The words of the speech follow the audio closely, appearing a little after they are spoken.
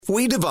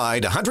We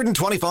divide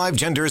 125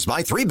 genders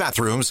by 3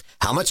 bathrooms.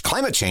 How much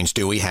climate change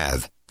do we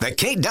have? The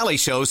Kate Dalley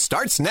Show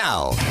starts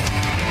now.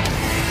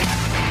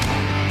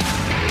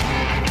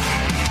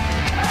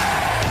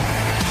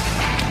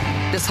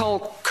 This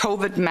whole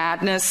COVID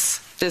madness,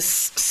 this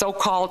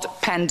so-called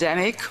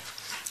pandemic,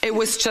 it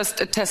was just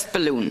a test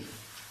balloon,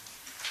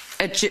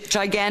 a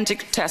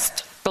gigantic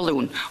test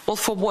balloon. Well,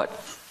 for what,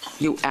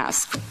 you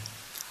ask?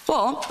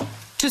 Well,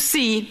 to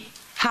see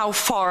how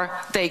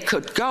far they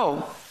could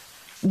go.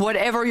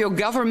 Whatever your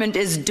government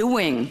is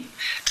doing,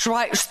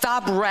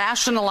 stop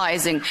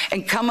rationalizing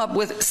and come up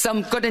with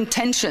some good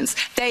intentions.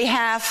 They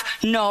have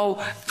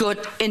no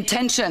good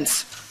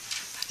intentions.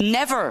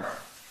 Never.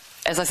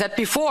 As I said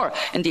before,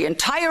 in the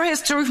entire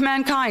history of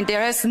mankind,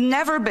 there has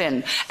never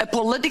been a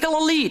political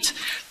elite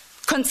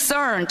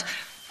concerned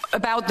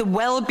about the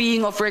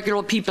well-being of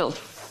regular people.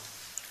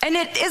 And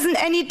it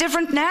isn't any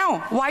different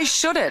now. Why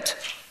should it?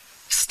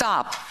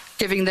 Stop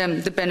giving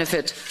them the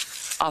benefit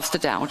of the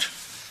doubt.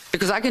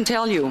 Because I can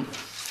tell you,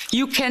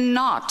 you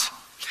cannot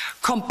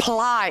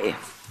comply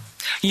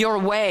your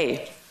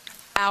way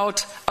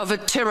out of a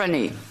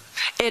tyranny.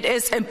 It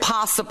is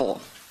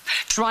impossible.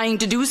 Trying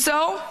to do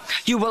so,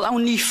 you will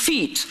only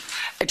feed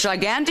a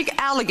gigantic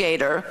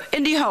alligator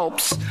in the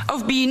hopes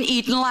of being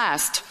eaten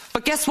last.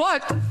 But guess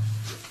what?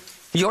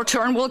 Your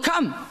turn will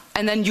come,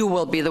 and then you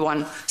will be the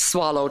one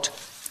swallowed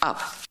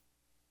up.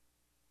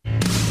 I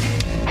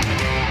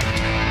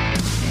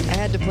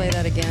had to play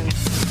that again.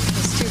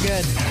 It's too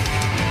good.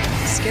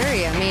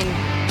 Scary. I mean,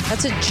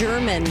 that's a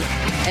German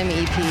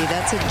MEP.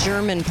 That's a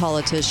German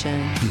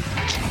politician.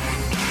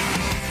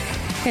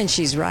 And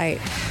she's right.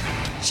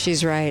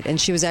 She's right.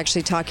 And she was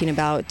actually talking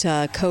about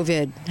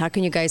COVID. How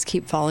can you guys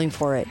keep falling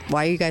for it?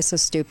 Why are you guys so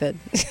stupid?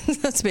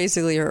 That's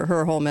basically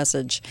her whole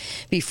message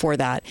before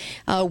that.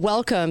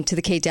 Welcome to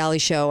the Kate Dalley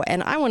Show.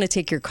 And I want to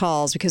take your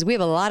calls because we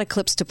have a lot of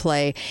clips to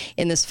play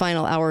in this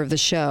final hour of the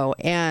show.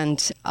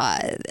 And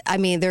I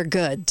mean, they're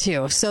good,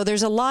 too. So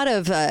there's a lot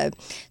of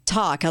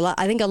talk,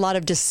 I think a lot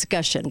of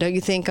discussion. Don't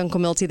you think, Uncle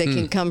Milty, that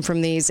can come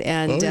from these?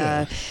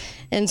 And,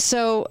 and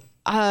so...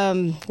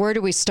 where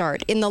do we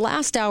start? In the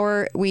last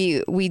hour,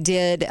 we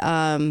did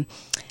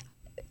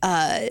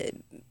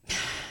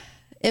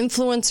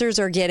influencers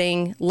are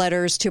getting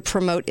letters to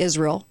promote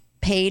Israel,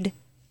 paid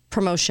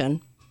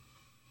promotion.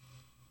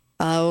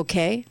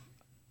 Okay.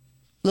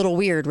 Little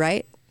weird,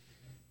 right?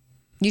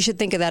 You should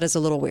think of that as a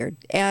little weird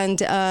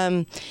and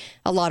a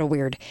lot of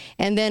weird.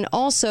 And then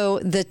also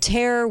the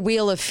tear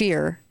wheel of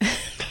fear.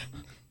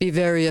 Be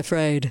very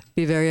afraid.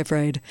 Be very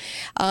afraid.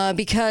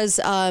 Because...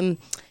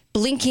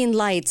 blinking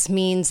lights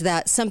means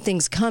that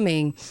something's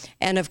coming.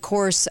 And of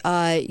course,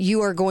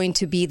 you are going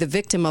to be the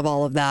victim of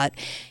all of that.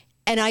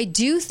 And I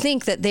do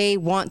think that they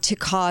want to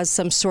cause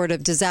some sort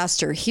of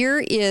disaster. Here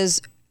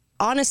is,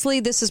 honestly,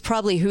 this is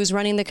probably who's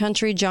running the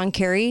country, John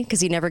Kerry,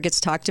 because he never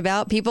gets talked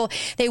about.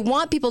 They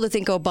want people to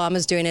think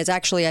Obama's doing it. It's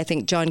actually, I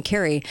think, John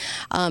Kerry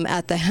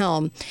at the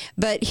helm.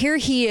 But here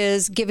he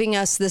is giving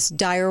us this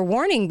dire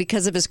warning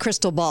because of his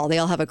crystal ball. They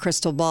all have a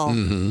crystal ball.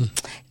 Mm-hmm.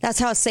 That's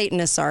how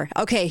Satanists are.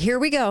 Okay, here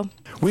we go.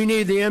 We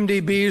need the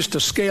MDBs to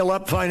scale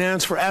up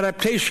finance for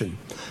adaptation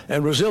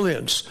and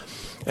resilience.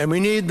 And we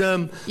need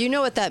them... You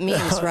know what that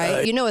means,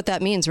 right? You know what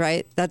that means,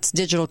 right? That's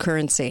digital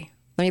currency.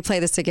 Let me play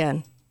this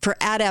again. For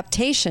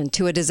adaptation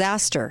to a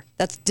disaster.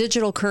 That's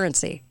digital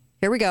currency.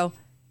 Here we go.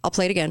 I'll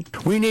play it again.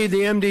 We need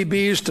the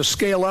MDBs to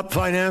scale up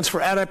finance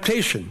for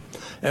adaptation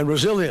and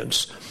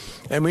resilience.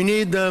 And we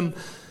need them,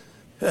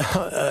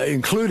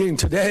 including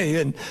today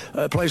in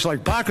a place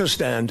like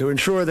Pakistan, to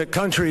ensure that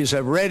countries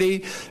have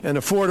ready and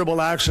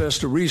affordable access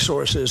to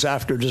resources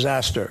after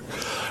disaster.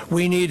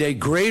 We need a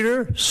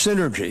greater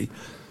synergy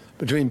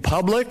between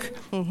public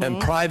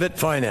and private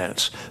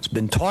finance. It's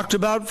been talked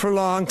about for a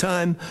long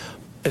time.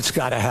 It's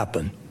got to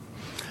happen.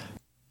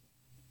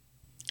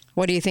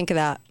 What do you think of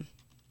that?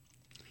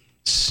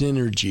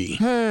 Synergy.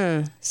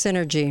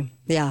 Synergy.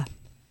 Yeah.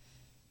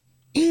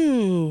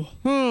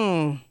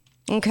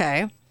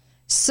 Okay.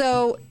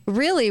 So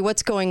really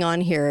what's going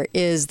on here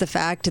is the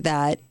fact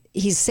that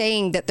he's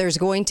saying that there's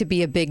going to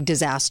be a big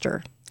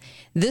disaster.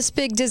 This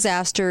big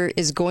disaster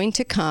is going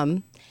to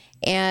come.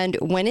 And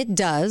when it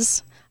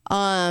does,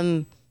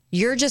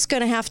 you're just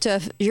going to have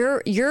to,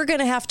 you're going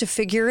to have to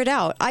figure it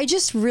out. I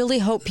just really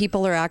hope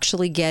people are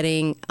actually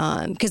getting,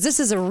 because this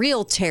is a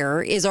real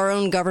terror, is our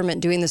own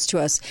government doing this to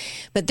us,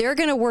 but they're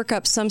going to work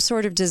up some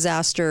sort of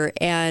disaster.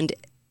 And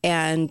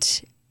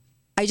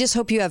I just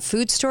hope you have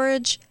food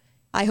storage.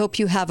 I hope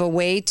you have a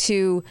way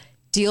to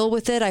deal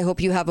with it. I hope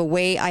you have a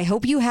way. I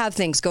hope you have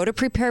things. Go to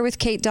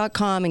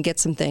preparewithkate.com and get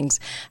some things.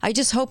 I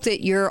just hope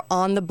that you're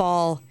on the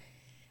ball.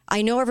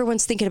 I know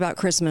everyone's thinking about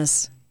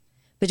Christmas,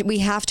 but we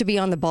have to be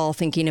on the ball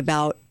thinking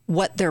about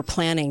what they're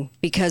planning,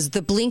 because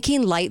the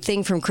blinking light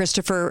thing from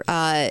Christopher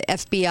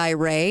FBI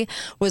Wray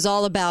was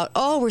all about,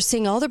 we're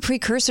seeing all the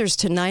precursors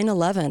to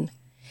 9/11.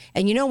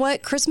 And you know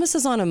what? Christmas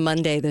is on a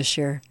Monday this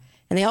year.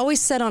 And they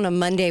always said on a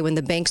Monday when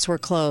the banks were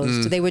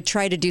closed, they would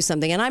try to do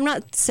something. And I'm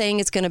not saying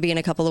it's going to be in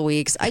a couple of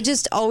weeks. I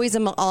just always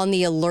am on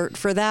the alert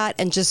for that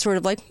and just sort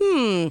of like,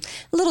 a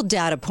little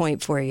data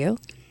point for you.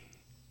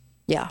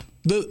 Yeah.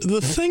 The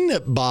thing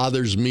that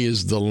bothers me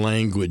is the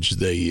language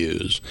they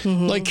use.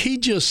 Like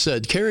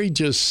Kerry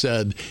just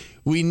said,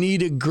 we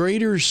need a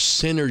greater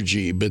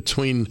synergy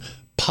between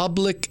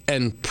public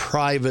and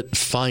private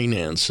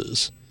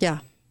finances.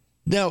 Yeah.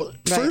 Now,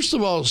 first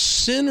of all,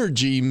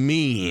 synergy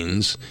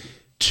means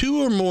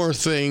two or more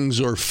things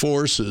or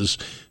forces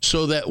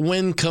so that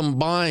when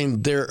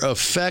combined, their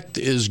effect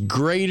is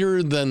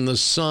greater than the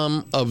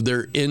sum of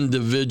their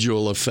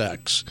individual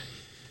effects.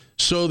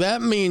 So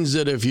that means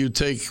that if you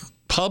take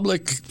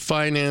public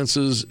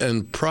finances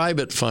and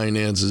private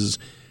finances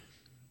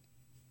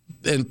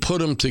and put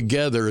them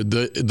together,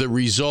 the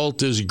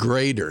result is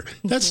greater.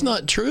 That's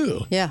not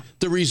true. Yeah.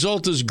 The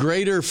result is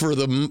greater for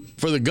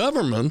the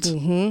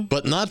government,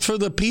 but not for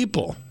the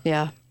people.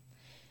 Yeah.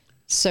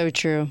 So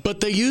true. But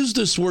they use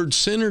this word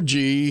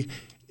synergy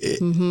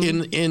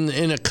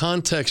in a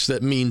context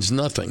that means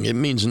nothing. It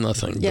means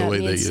nothing the way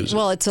they use it.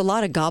 Well, it's a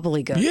lot of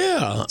gobbledygook.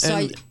 Yeah.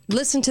 So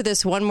listen to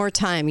this one more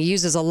time. He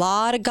uses a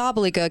lot of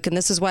gobbledygook, and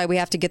this is why we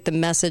have to get the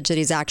message that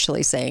he's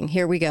actually saying.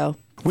 Here we go.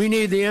 We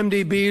need the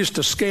MDBs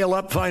to scale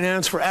up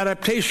finance for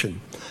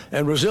adaptation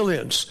and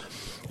resilience.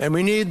 And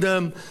we need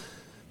them,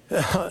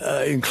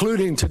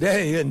 including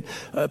today in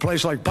a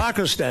place like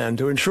Pakistan,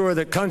 to ensure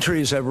that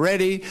countries have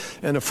ready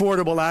and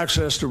affordable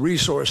access to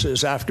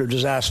resources after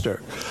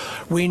disaster.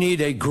 We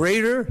need a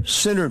greater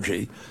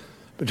synergy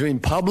between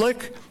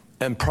public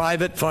and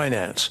private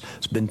finance.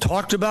 It's been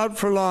talked about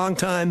for a long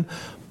time.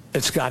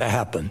 It's got to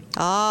happen.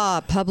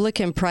 Public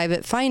and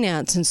private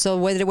finance. And so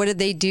what did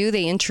they do?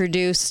 They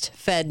introduced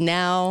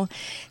FedNow,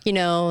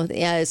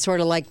 sort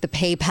of like the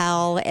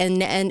PayPal.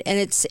 And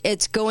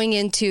it's going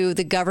into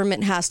the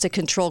government has to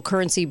control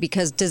currency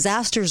because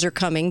disasters are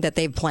coming that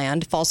they've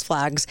planned, false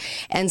flags,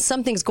 and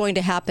something's going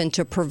to happen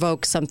to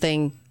provoke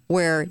something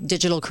where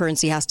digital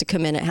currency has to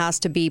come in. It has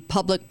to be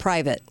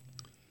public-private.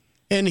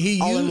 And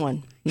all in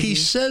one. He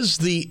says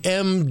the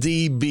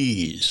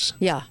MDBs.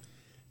 Yeah.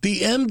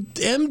 The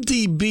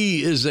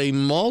MDB is a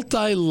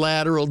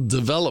multilateral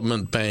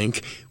development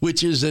bank,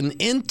 which is an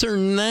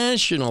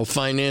international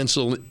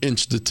financial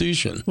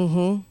institution.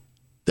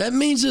 That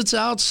means it's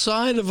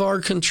outside of our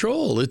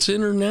control. It's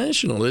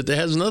international. It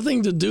has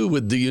nothing to do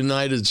with the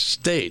United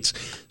States.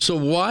 So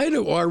why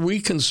are we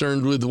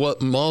concerned with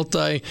what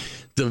multilateral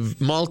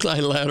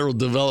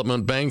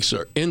development banks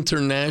are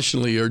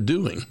internationally are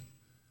doing?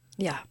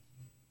 Yeah.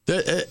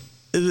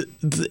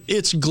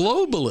 It's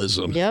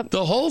globalism. Yep.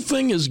 The whole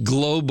thing is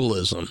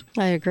globalism.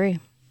 I agree.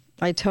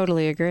 I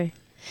totally agree.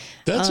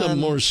 That's a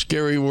more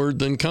scary word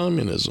than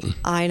communism.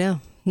 I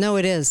know. No,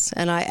 it is.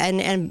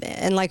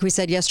 And like we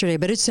said yesterday,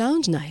 but it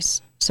sounds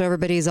nice. So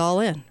everybody's all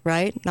in,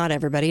 right? Not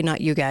everybody,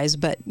 not you guys,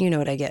 but you know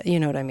what I get. You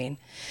know what I mean.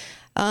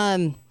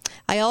 I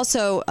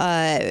also,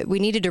 we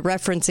needed to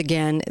reference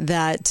again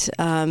that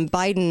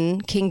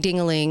Biden, King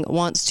Dingaling,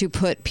 wants to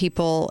put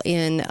people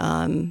in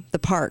the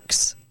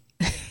parks.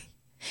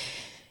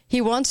 He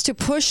wants to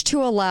push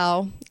to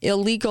allow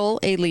illegal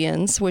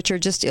aliens, which are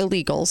just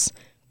illegals,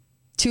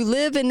 to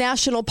live in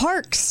national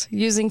parks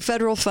using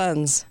federal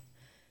funds.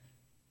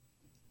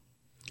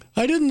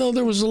 I didn't know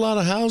there was a lot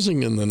of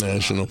housing in the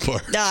national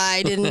park.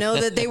 I didn't know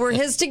that they were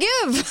his to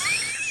give.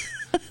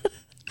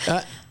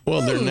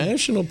 Well, they're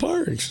national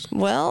parks.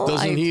 Well,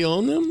 doesn't he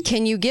own them?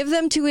 Can you give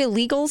them to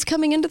illegals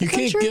coming into the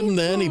country? You can't give them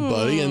to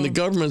anybody, and the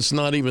government's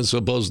not even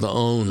supposed to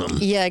own them.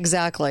 Yeah,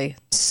 exactly.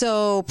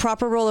 So,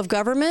 proper role of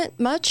government,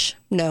 much?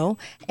 No.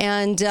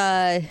 And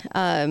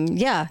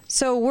yeah,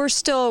 so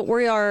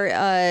we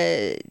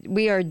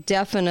are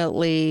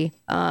definitely.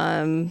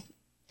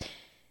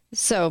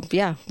 So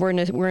yeah, we're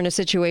in a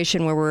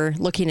situation where we're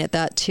looking at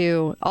that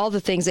too. All the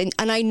things, and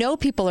I know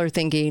people are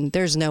thinking,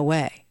 "There's no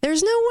way.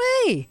 There's no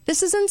way.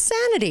 This is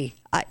insanity."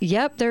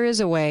 Yep, there is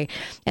a way,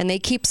 and they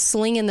keep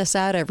slinging this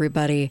at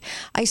everybody.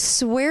 I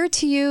swear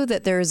to you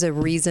that there is a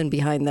reason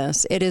behind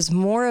this. It is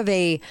more of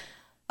a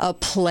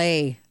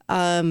play.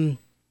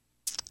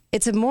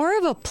 It's more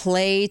of a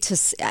play to.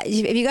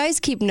 If you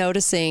guys keep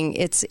noticing,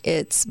 it's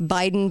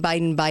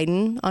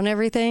Biden on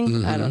everything.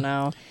 Mm-hmm. I don't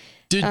know.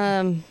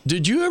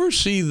 Did you ever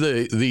see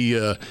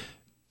the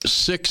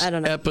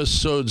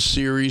 6-episode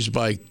series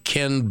by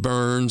Ken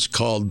Burns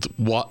called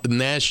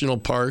National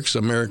Parks,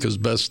 America's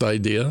Best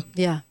Idea?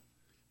 Yeah.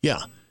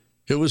 Yeah.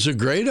 It was a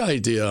great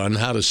idea on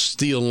how to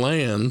steal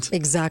land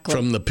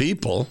from the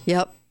people.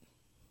 Yep.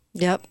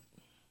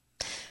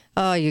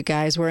 Oh, you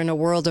guys, we're in a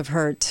world of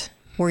hurt.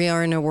 We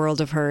are in a world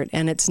of hurt,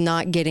 and it's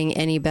not getting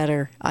any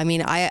better. I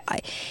mean,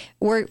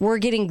 we're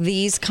getting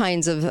these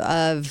kinds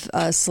of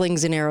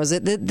slings and arrows.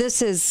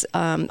 This is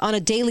on a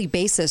daily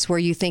basis where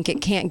you think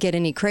it can't get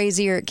any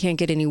crazier, it can't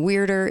get any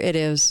weirder. It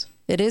is.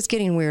 It is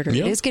getting weirder.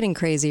 Yep. It is getting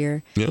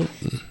crazier. Yep.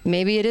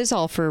 Maybe it is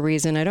all for a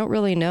reason. I don't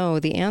really know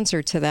the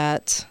answer to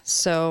that,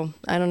 so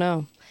I don't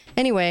know.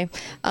 Anyway,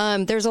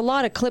 there's a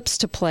lot of clips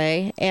to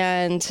play,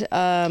 and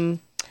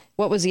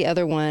what was the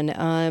other one?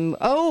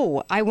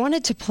 I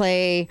wanted to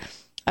play.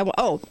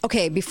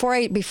 Okay. Before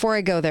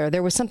I go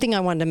there was something I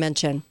wanted to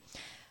mention.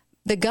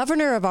 The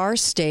governor of our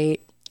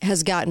state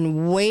has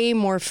gotten way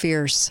more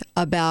fierce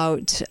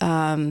about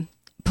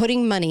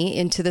putting money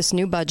into this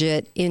new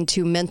budget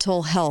into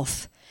mental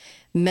health,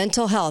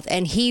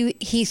 and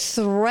he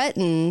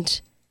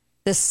threatened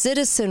the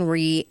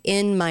citizenry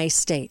in my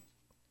state.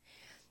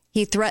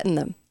 He threatened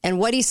them, and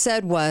what he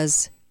said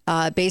was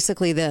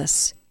basically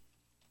this: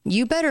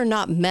 you better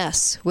not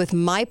mess with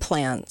my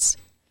plans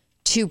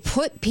to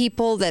put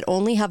people that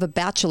only have a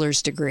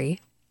bachelor's degree,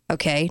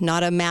 okay,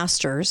 not a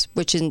master's,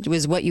 which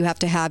is what you have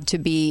to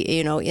be,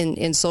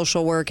 in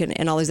social work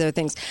and all these other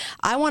things.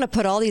 I want to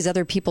put all these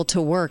other people to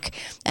work,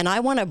 and I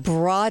want to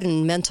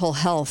broaden mental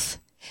health,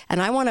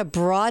 and I want to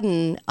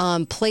broaden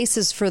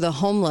places for the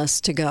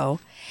homeless to go.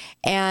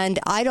 And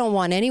I don't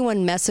want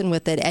anyone messing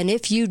with it. And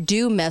if you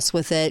do mess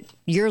with it,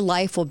 your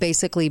life will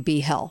basically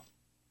be hell.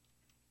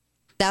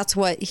 That's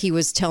what he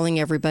was telling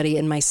everybody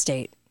in my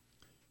state.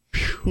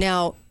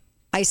 Now,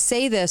 I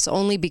say this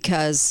only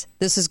because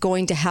this is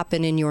going to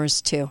happen in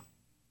yours too.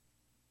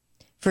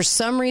 For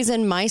some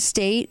reason, my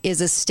state is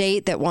a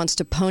state that wants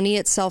to pony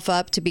itself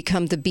up to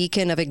become the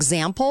beacon of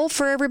example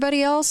for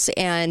everybody else.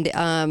 And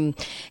King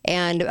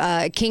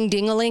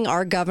Dingaling,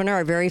 our governor,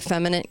 our very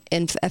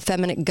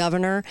effeminate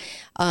governor,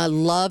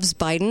 loves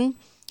Biden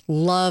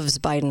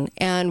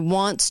and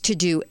wants to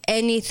do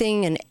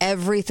anything and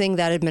everything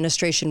that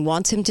administration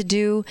wants him to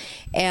do.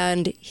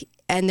 And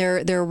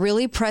they're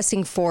really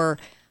pressing for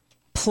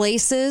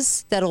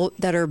places that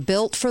are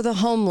built for the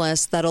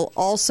homeless that'll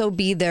also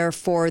be there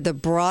for the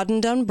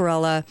broadened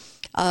umbrella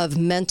of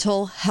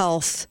mental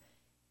health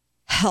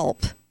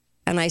help.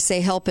 And I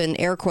say help in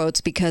air quotes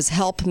because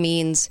help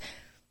means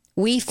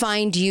we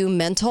find you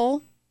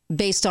mental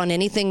based on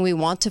anything we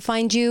want to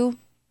find you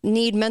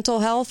need mental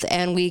health,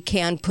 and we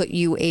can put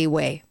you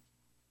away.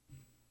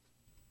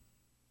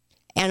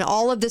 And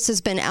all of this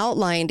has been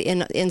outlined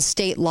in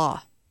state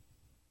law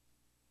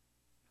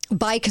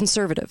by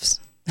conservatives.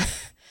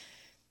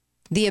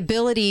 The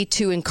ability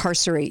to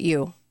incarcerate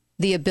you,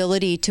 the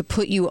ability to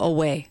put you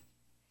away.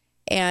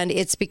 And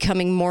it's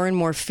becoming more and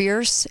more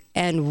fierce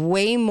and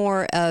way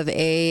more of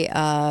a,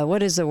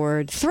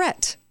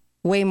 threat,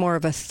 way more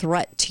of a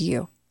threat to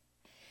you.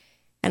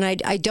 And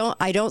I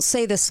don't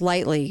say this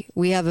lightly.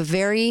 We have a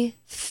very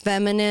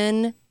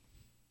feminine,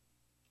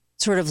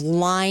 sort of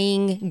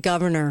lying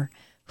governor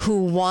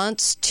who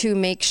wants to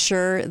make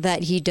sure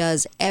that he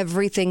does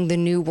everything the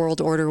New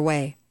World Order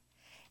way.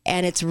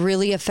 And it's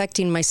really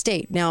affecting my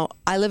state. Now,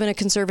 I live in a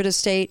conservative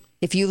state.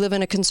 If you live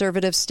in a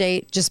conservative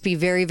state, just be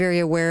very, very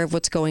aware of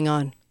what's going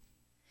on.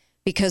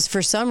 Because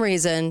for some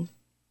reason,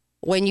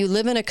 when you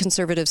live in a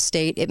conservative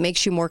state, it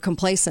makes you more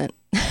complacent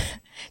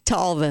to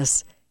all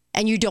this.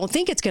 And you don't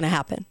think it's going to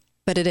happen,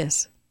 but it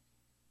is.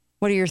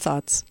 What are your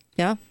thoughts?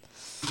 Yeah?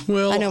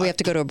 Well, I know we have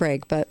to go to a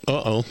break, but...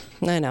 Uh-oh.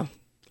 I know.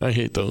 I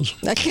hate those.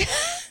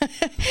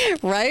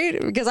 Right?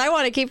 Because I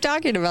want to keep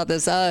talking about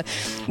this.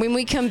 When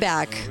we come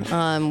back,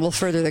 we'll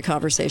further the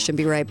conversation.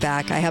 Be right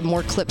back. I have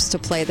more clips to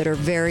play that are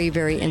very,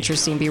 very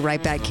interesting. Be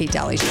right back. Kate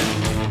Dalley Show.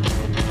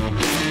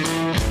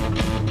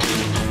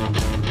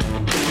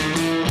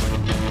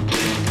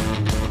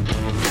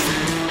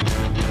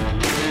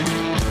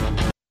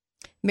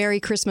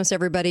 Merry Christmas,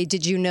 everybody.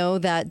 Did you know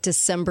that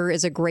December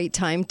is a great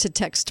time to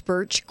text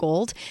Birch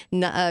Gold?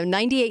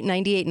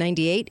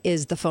 989898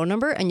 is the phone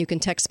number, and you can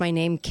text my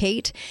name,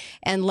 Kate.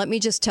 And let me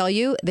just tell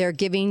you, they're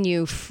giving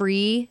you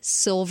free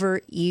Silver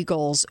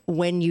Eagles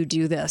when you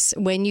do this.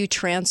 When you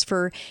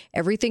transfer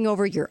everything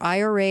over, your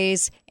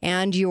IRAs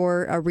and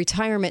your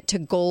retirement to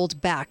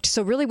gold backed.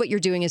 So really what you're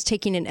doing is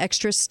taking an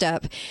extra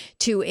step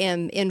to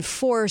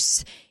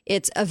enforce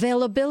its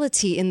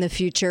availability in the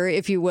future,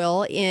 if you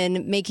will,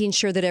 in making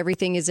sure that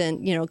everything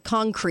isn't,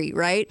 concrete,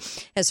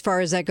 right? As far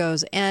as that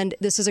goes. And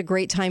this is a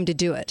great time to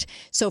do it.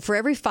 So for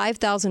every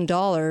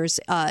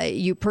 $5,000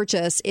 you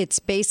purchase, it's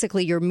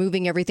basically you're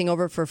moving everything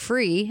over for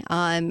free.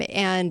 And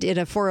in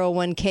a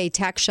 401k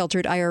tax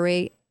sheltered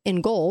IRA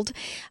in gold,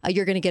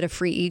 you're going to get a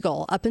free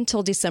Eagle up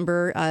until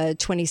December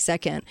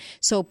 22nd.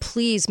 So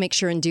please make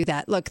sure and do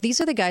that. Look,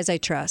 these are the guys I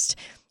trust.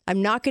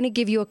 I'm not going to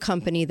give you a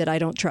company that I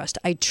don't trust.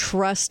 I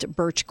trust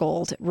Birch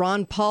Gold.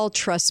 Ron Paul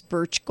trusts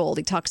Birch Gold.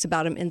 He talks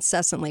about them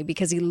incessantly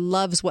because he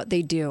loves what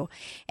they do.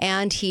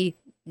 And he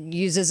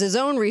uses his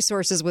own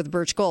resources with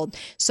Birch Gold.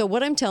 So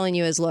what I'm telling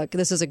you is, look,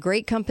 this is a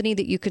great company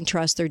that you can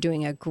trust. They're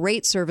doing a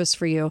great service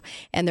for you.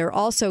 And they're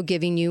also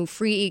giving you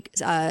free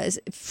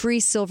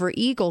Silver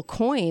Eagle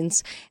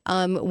coins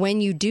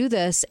when you do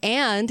this.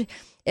 And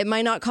it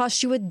might not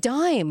cost you a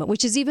dime,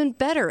 which is even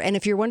better. And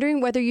if you're wondering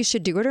whether you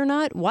should do it or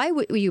not, why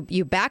would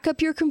you back up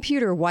your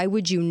computer? Why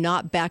would you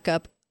not back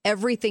up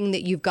everything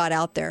that you've got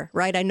out there,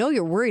 right? I know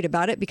you're worried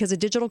about it because of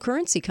digital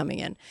currency coming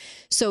in.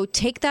 So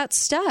take that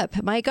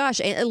step. My gosh,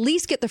 at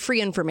least get the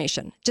free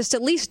information. Just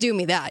at least do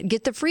me that.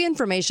 Get the free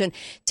information.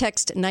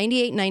 Text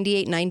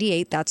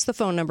 989898. That's the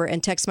phone number.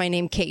 And text my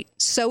name, Kate.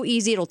 So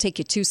easy. It'll take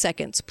you 2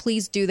 seconds.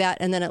 Please do that.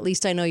 And then at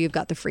least I know you've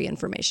got the free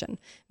information.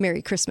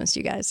 Merry Christmas,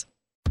 you guys.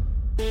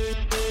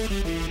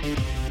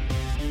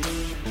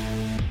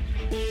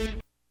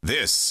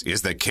 This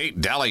is the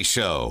Kate Dalley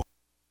Show.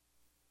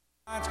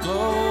 Lights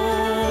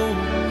glow,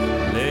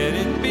 let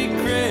it be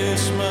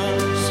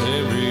Christmas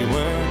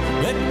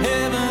everywhere. Let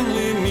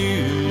heavenly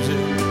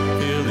music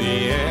fill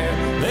the air.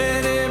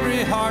 Let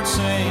every heart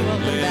sing.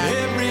 Let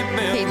every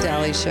bell Kate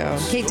Dalley Show.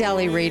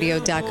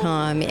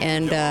 KateDalleyRadio.com.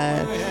 And,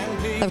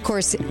 of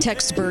course,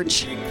 text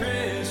Birch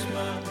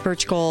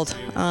Gold.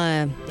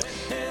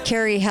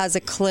 Kerry has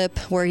a clip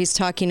where he's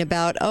talking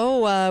about,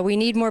 we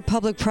need more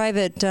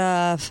public-private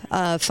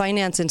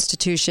finance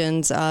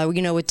institutions.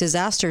 With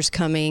disasters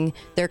coming,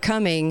 they're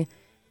coming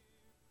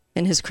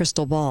in his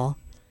crystal ball.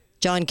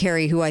 John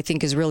Kerry, who I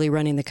think is really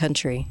running the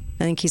country.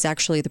 I think he's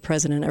actually the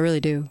president. I really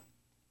do.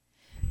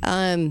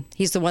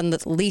 He's the one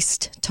that's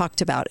least talked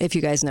about, if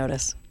you guys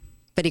notice.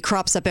 But he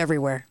crops up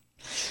everywhere.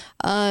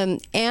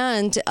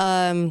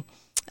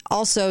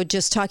 Also,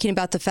 just talking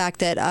about the fact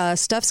that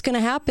stuff's going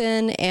to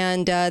happen.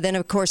 And then,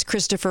 of course,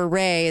 Christopher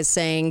Wray is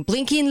saying,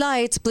 blinking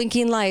lights,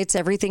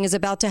 everything is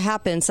about to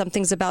happen.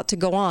 Something's about to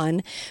go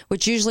on,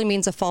 which usually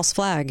means a false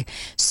flag.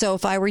 So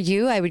if I were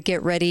you, I would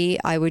get ready.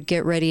 I would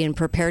get ready in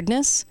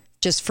preparedness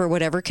just for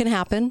whatever can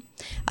happen.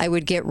 I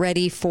would get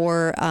ready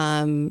for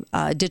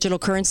digital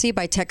currency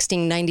by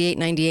texting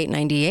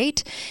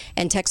 989898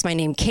 and text my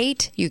name,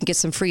 Kate. You can get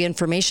some free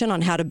information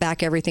on how to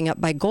back everything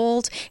up by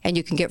gold, and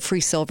you can get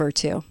free silver,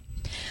 too.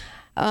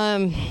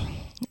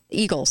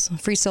 Eagles,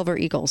 free silver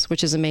Eagles,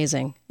 which is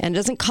amazing. And it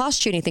doesn't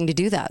cost you anything to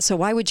do that. So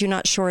why would you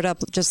not shore it up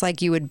just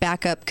like you would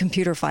back up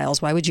computer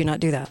files? Why would you not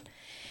do that?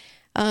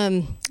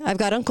 I've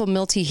got Uncle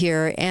Milty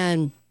here,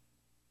 and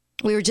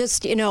we were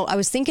just, I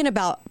was thinking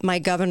about my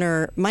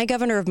governor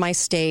of my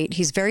state.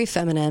 He's very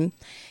feminine,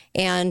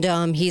 and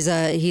he's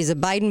a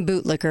Biden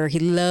bootlicker. He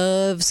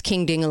loves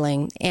King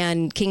Dingaling,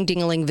 and King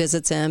Dingaling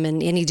visits him,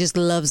 and he just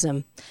loves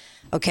him.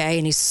 Okay,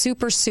 and he's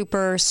super,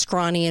 super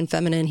scrawny and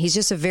feminine. He's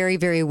just a very,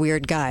 very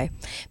weird guy.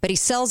 But he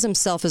sells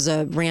himself as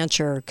a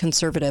rancher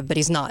conservative, but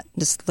he's not.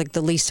 Just like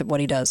the least of what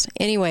he does.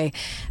 Anyway,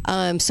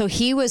 so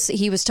he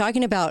was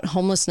talking about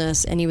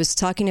homelessness, and he was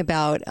talking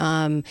about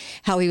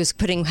how he was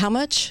putting how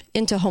much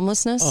into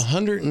homelessness?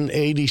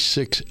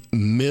 $186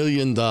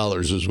 million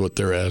is what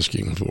they're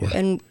asking for.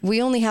 And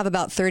we only have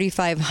about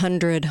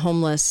 3,500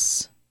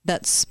 homeless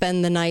that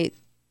spend the night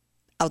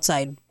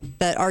outside,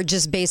 that are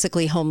just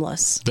basically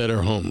homeless. That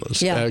are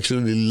homeless. Yeah.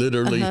 Actually,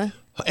 literally. Uh-huh.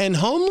 And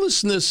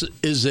homelessness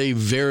is a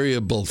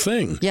variable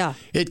thing. Yeah.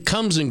 It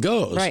comes and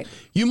goes. Right.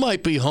 You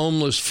might be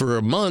homeless for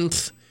a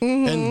month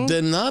and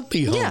then not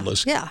be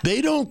homeless. Yeah.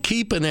 They don't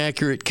keep an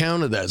accurate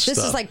count of that stuff.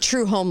 This is like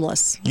true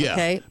homeless. Yeah.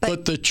 Okay?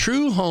 But the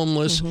true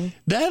homeless,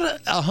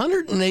 that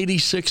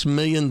 $186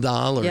 million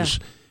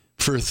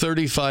for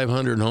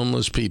 3,500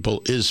 homeless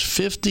people is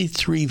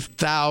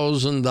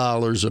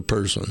 $53,000 a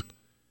person.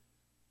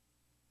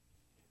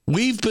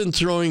 We've been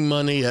throwing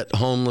money at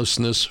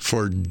homelessness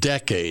for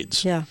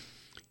decades. Yeah.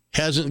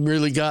 Hasn't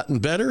really gotten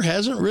better,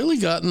 hasn't really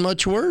gotten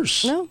much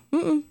worse. No.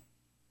 Mm-mm.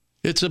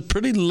 It's a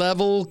pretty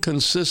level,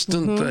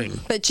 consistent thing.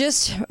 But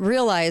just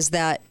realize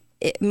that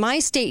my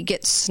state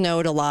gets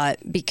snowed a lot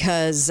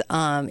because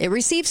it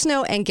receives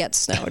snow and gets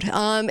snowed.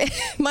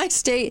 My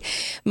state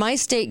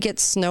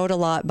gets snowed a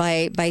lot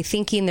by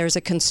thinking there's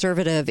a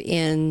conservative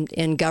in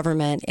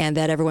government and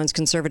that everyone's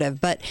conservative.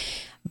 But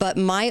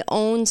my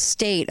own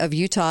state of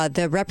Utah,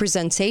 the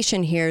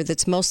representation here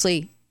that's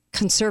mostly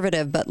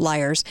conservative but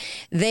liars,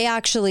 they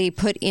actually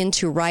put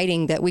into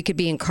writing that we could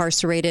be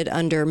incarcerated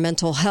under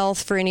mental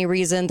health for any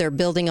reason. They're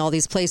building all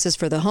these places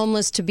for the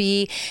homeless to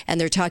be,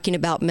 and they're talking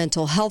about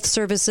mental health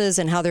services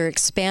and how they're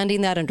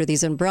expanding that under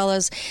these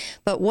umbrellas.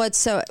 But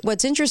what's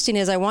interesting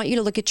is I want you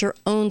to look at your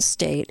own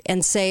state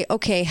and say,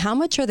 okay, how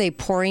much are they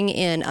pouring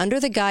in under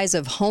the guise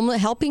of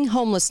helping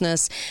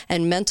homelessness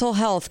and mental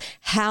health?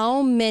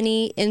 How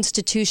many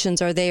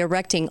institutions are they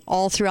erecting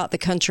all throughout the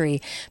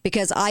country?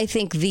 Because I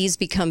think these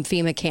become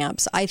FEMA camps.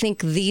 I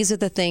think these are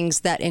the things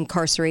that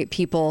incarcerate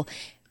people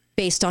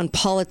based on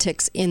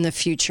politics in the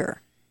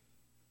future.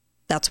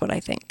 That's what I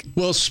think.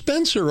 Well,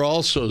 Spencer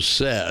also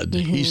said,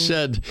 he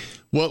said,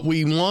 what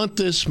we want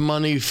this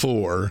money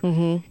for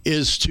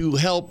is to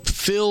help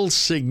fill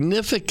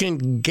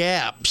significant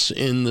gaps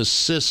in the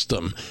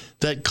system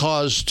that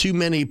cause too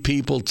many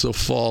people to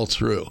fall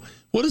through.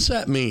 What does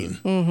that mean?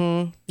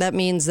 That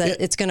means that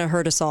it's going to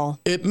hurt us all.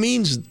 It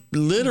means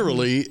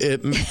literally,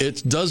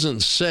 it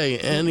doesn't say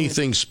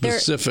anything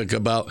specific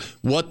about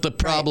what the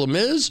problem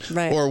is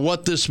or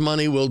what this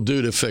money will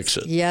do to fix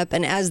it. Yep.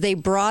 And as they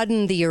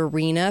broaden the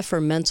arena for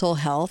mental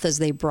health, as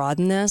they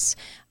broaden this,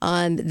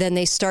 then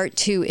they start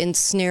to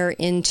ensnare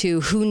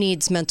into who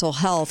needs mental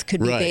health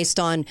could be based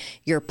on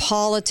your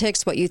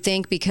politics, what you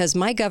think, because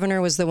my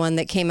governor was the one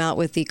that came out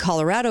with the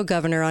Colorado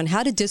governor on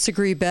how to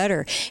disagree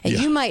better. And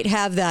you might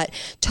have that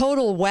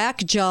total whack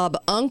job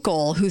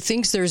uncle who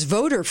thinks there's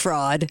voter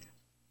fraud.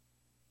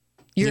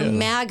 Your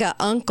MAGA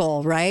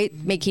uncle, right?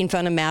 Making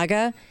fun of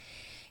MAGA.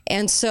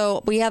 And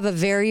so we have a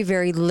very,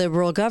 very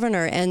liberal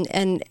governor.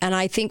 And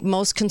I think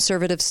most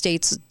conservative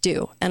states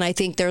do. And I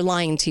think they're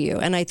lying to you.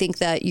 And I think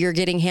that you're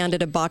getting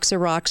handed a box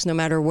of rocks no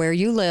matter where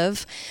you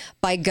live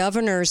by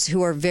governors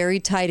who are very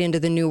tied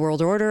into the New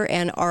World Order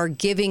and are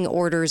giving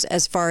orders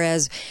as far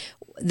as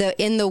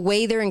in the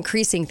way they're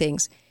increasing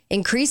things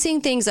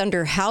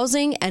under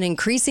housing and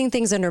increasing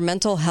things under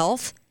mental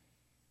health.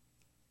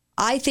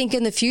 I think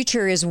in the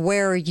future is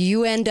where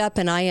you end up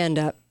and I end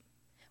up.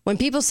 When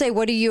people say,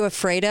 what are you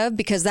afraid of?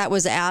 Because that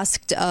was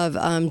asked of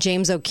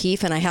James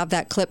O'Keefe, and I have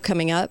that clip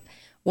coming up.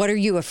 What are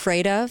you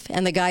afraid of?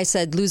 And the guy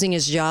said losing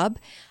his job.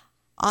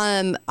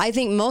 I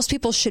think most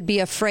people should be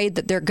afraid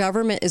that their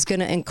government is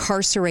going to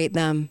incarcerate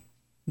them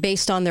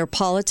based on their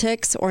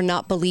politics or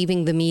not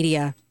believing the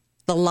media,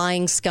 the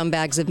lying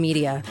scumbags of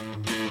media.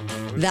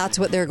 That's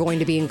what they're going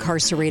to be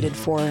incarcerated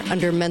for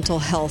under mental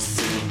health.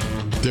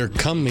 They're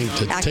coming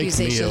to take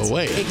me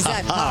away.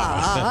 Exactly.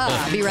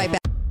 Be right back.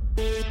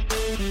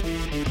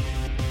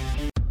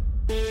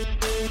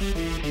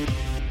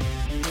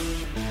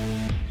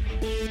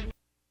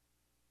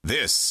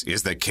 This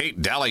is the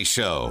Kate Dalley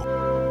Show.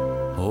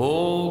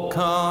 Oh,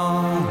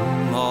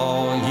 come,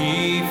 all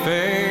ye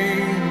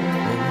faithful,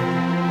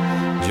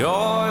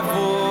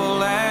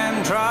 joyful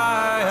and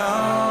triumphant.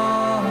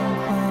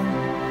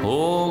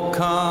 Oh,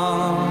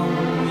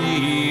 come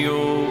ye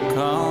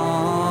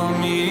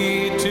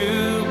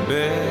to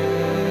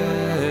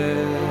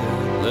Bethlehem.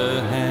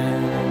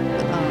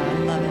 Oh, I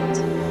love it.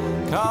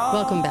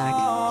 Welcome back.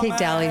 Kate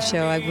Dalley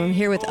Show. I'm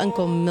here with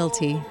Uncle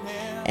Milty.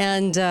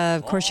 And,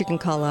 of course, you can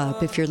call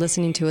up if you're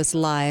listening to us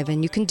live,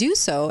 and you can do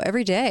so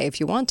every day if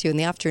you want to in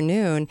the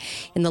afternoon,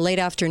 in the late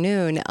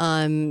afternoon,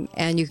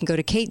 and you can go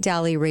to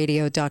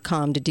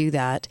katedalleyradio.com to do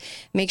that.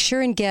 Make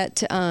sure and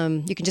get,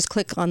 you can just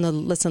click on the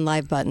Listen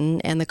Live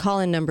button, and the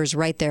call-in number's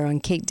right there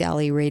on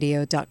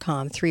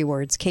katedalleyradio.com, 3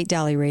 words,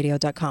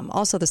 katedalleyradio.com.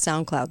 Also the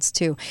SoundClouds,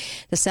 too.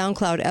 The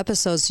SoundCloud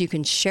episodes, you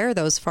can share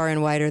those far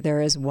and wide are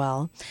there as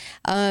well.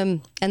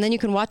 And then you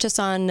can watch us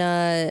on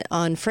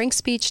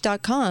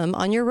frankspeech.com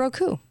on your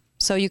Roku.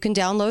 So you can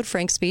download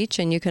Frank Speech,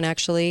 and you can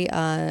actually,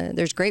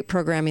 there's great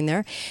programming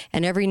there.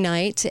 And every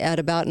night at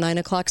about 9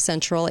 o'clock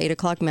Central, 8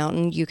 o'clock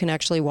Mountain, you can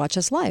actually watch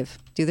us live,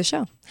 do the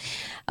show.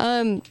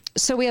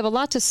 So we have a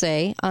lot to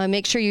say.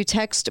 Make sure you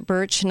text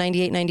Birch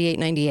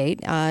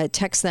 989898.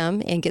 Text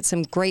them and get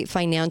some great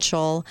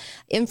financial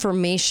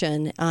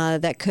information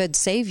that could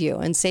save you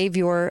and save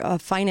your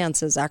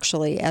finances,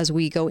 actually, as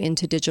we go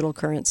into digital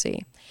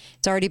currency.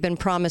 It's already been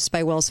promised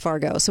by Wells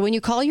Fargo. So when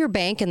you call your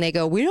bank and they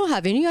go, we don't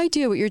have any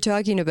idea what you're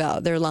talking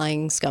about, they're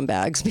lying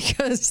scumbags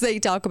because they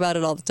talk about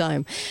it all the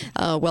time.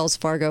 Wells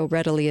Fargo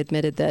readily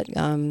admitted that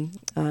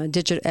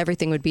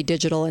everything would be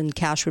digital and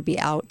cash would be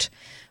out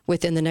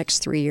within the next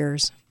 3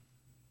 years.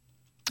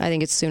 I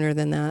think it's sooner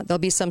than that. There'll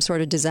be some sort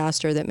of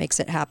disaster that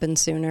makes it happen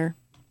sooner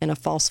and a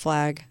false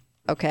flag.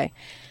 Okay.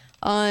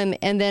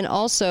 And then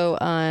also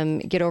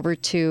get over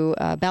to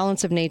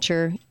Balance of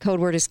Nature. Code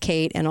word is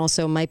Kate, and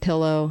also My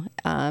Pillow.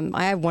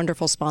 I have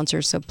wonderful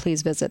sponsors, so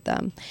please visit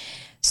them.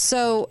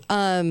 So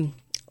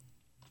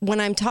when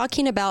I'm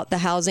talking about the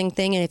housing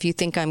thing, and if you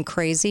think I'm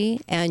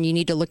crazy and you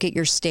need to look at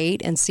your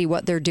state and see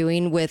what they're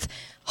doing with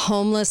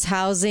homeless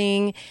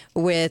housing,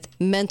 with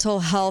mental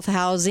health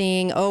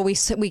housing. Oh, we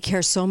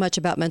care so much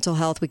about mental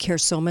health. We care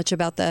so much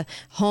about the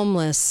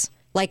homeless.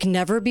 Like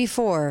never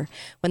before,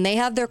 when they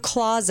have their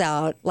claws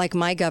out, like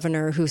my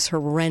governor, who's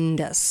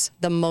horrendous,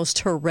 the most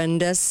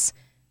horrendous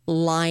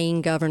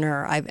lying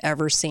governor I've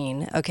ever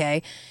seen.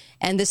 Okay.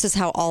 And this is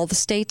how all the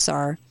states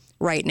are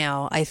right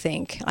now, I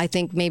think. I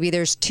think maybe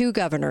there's 2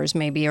 governors,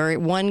 maybe, or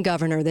 1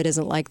 governor that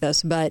isn't like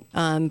this. But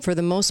for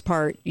the most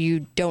part,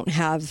 you don't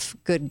have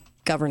good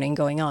governing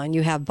going on.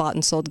 You have bought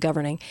and sold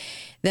governing.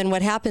 Then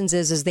what happens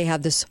is they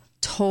have this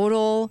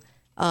total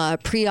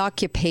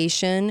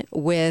preoccupation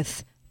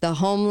with the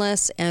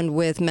homeless and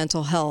with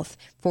mental health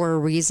for a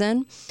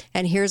reason.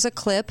 And here's a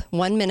clip,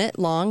 1 minute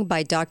long,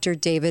 by Dr.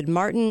 David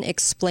Martin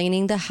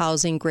explaining the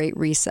housing Great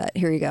Reset.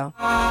 Here you go.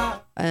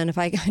 And if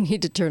I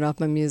need to turn off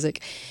my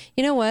music.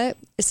 You know what?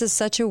 This is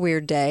such a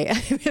weird day.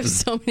 We have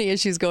so many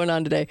issues going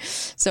on today.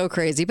 So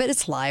crazy, but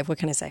it's live. What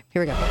can I say?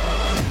 Here we go.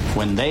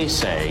 When they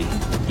say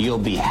you'll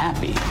be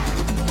happy,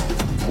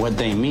 what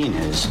they mean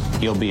is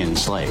you'll be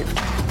enslaved.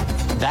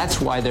 That's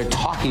why they're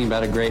talking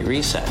about a Great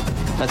Reset.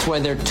 That's why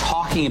they're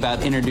talking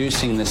about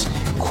introducing this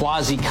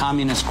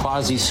quasi-communist,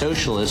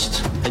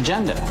 quasi-socialist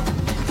agenda.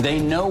 They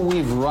know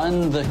we've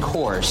run the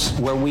course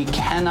where we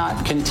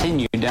cannot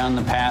continue down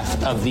the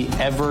path of the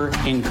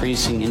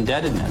ever-increasing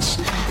indebtedness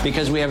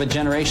because we have a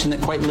generation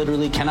that quite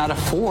literally cannot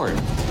afford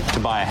to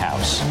buy a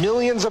house.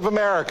 Millions of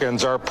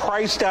Americans are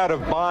priced out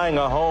of buying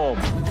a home.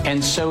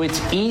 And so it's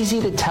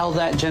easy to tell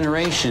that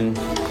generation,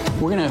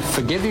 we're going to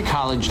forgive your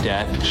college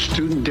debt.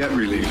 Student debt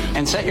relief.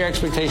 And set your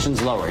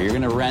expectations lower. You're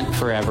going to rent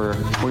forever.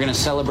 We're going to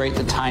celebrate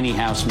the tiny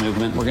house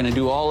movement. We're going to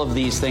do all of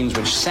these things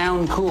which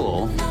sound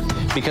cool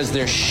because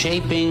they're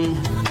shaping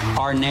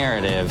our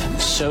narrative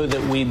so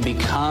that we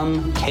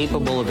become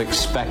capable of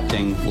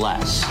expecting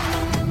less.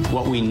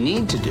 What we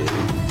need to do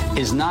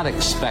is not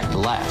expect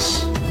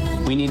less.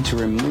 We need to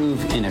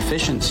remove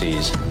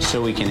inefficiencies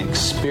so we can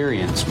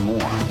experience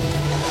more.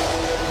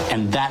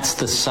 And that's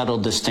the subtle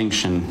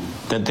distinction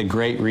that the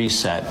Great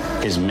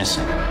Reset is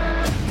missing.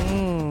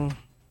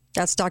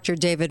 That's Dr.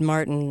 David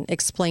Martin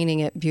explaining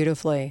it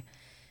beautifully.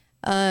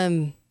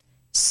 So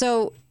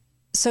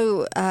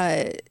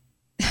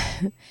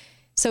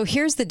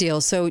here's the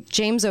deal. So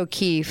James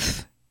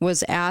O'Keefe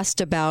was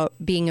asked about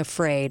being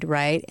afraid,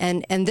 right?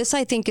 And this,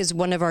 I think, is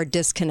one of our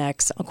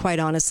disconnects, quite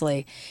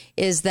honestly,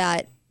 is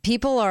that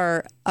people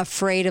are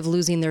afraid of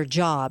losing their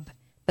job,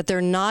 but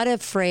they're not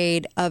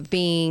afraid of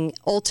being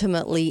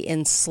ultimately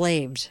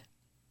enslaved.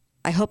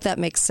 I hope that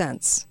makes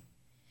sense.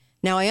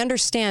 Now, I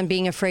understand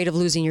being afraid of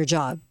losing your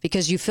job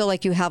because you feel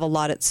like you have a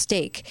lot at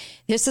stake.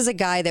 This is a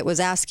guy that was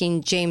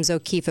asking James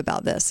O'Keefe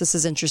about this. This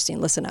is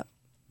interesting. Listen up.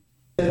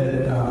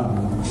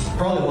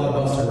 Probably a lot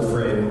of us are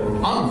afraid.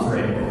 I'm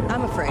afraid.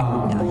 I'm afraid.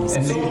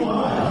 And so am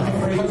I.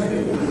 I'm afraid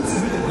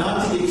too.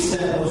 Not to the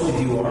extent most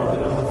of you are,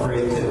 but I'm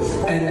afraid too.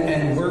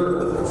 And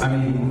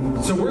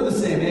so we're the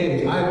same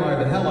age. I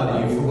admire the hell out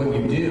of you for what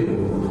you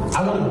do.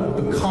 I want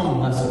to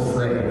become less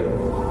afraid.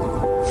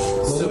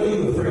 So what are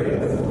you afraid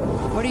of?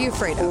 What are you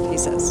afraid of, he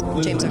says.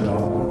 James O'Keefe.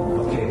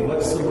 Okay,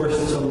 what's the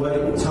worst? So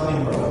tell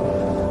me more.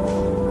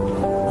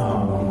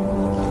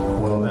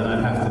 Well, then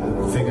I have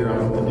to figure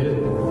out what to do.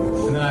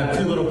 And then I have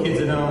 2 little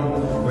kids at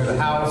home. We have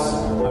a house.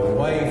 I have a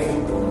wife.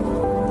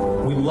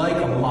 We like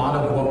a lot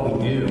of what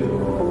we do,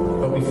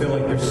 but we feel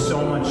like there's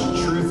so much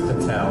truth to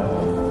tell.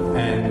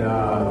 And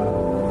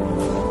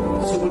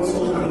so what's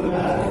holding you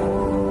back?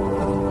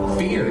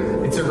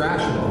 Fear. It's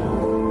irrational.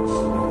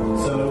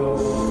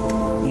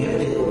 So you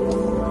have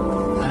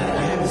to. I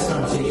have this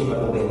conversation, by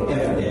the way,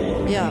 every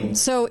day. Yeah.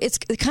 So it's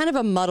kind of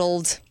a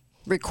muddled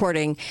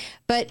recording,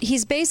 but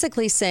he's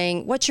basically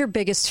saying, what's your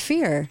biggest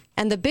fear?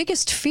 And the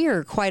biggest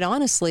fear, quite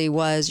honestly,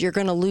 was you're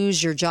going to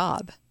lose your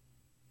job.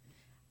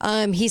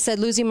 He said,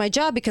 losing my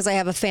job because I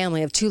have a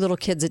family. I have 2 little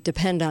kids that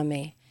depend on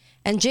me.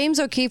 And James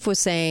O'Keefe was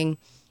saying,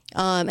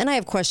 and I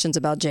have questions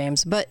about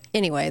James, but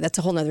anyway, that's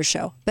a whole nother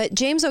show. But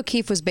James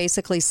O'Keefe was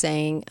basically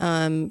saying,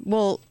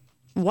 well,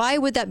 why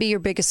would that be your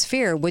biggest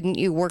fear? Wouldn't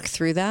you work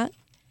through that?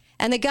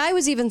 And the guy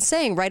was even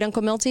saying, right,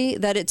 Uncle Milty,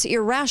 that it's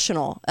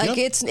irrational. Like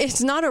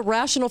it's not a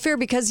rational fear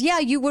because, yeah,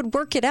 you would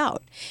work it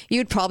out.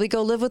 You'd probably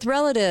go live with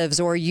relatives,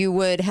 or you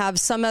would have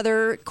some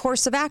other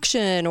course of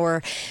action,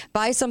 or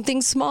buy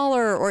something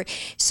smaller. Or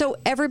so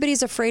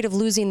everybody's afraid of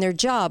losing their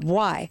job.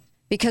 Why?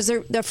 Because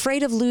they're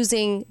afraid of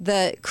losing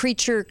the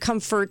creature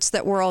comforts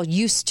that we're all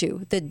used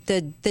to,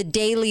 the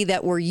daily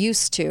that we're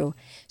used to.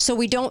 So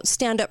we don't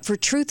stand up for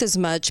truth as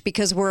much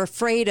because we're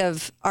afraid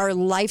of our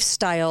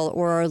lifestyle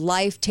or our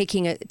life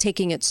taking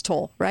its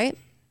toll, right?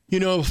 You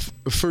know,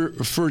 for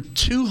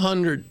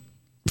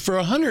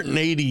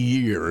 180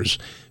 years,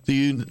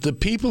 the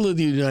people of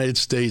the United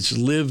States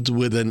lived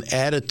with an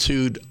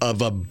attitude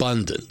of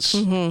abundance.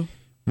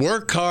 Mm-hmm.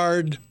 Work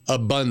hard,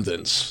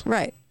 abundance.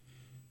 Right.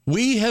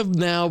 We have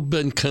now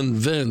been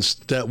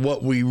convinced that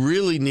what we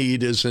really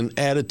need is an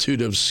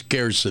attitude of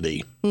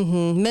scarcity.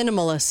 Mm-hmm.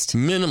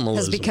 Minimalism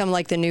has become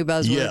like the new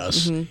buzzword.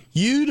 Yes. Mm-hmm.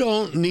 You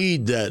don't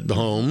need that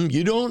home.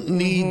 You don't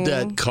need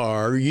that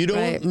car. You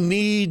don't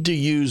need to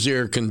use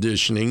air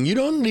conditioning. You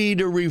don't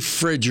need a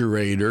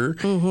refrigerator.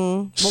 Mm-hmm.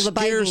 Well, the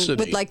Biden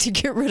would like to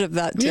get rid of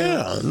that, too.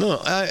 Yeah. No,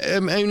 I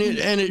mean,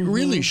 it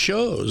really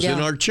shows in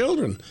our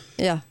children.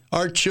 Yeah.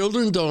 Our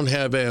children don't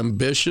have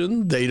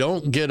ambition. They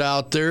don't get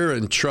out there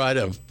and try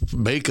to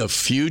make a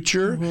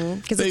future.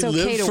 Because they it's okay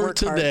live to for work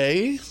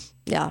today.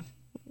 Hard.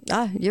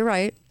 Yeah. You're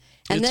right.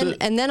 And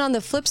then on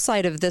the flip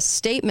side of this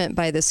statement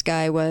by this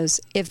guy was,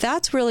 if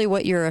that's really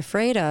what you're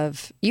afraid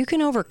of, you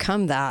can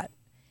overcome that.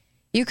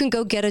 You can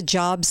go get a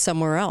job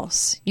somewhere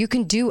else. You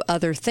can do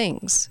other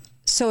things.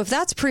 So if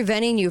that's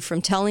preventing you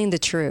from telling the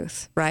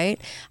truth, right?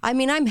 I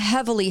mean, I'm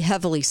heavily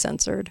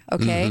censored,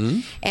 okay? Mm-hmm.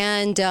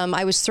 And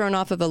I was thrown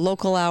off of a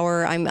local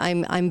hour.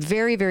 I'm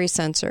very, very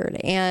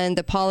censored. And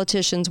the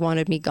politicians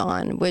wanted me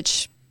gone,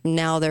 which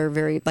now they're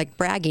very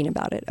bragging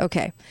about it.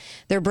 Okay,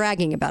 they're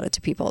bragging about it to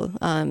people,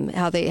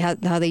 how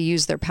they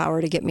use their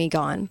power to get me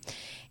gone.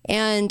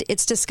 And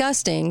it's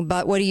disgusting,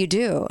 but what do you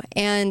do?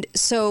 And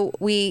so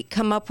we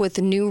come up with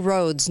new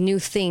roads, new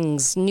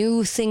things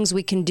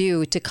we can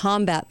do to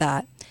combat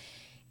that.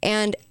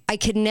 And I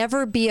could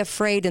never be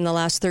afraid in the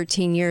last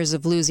 13 years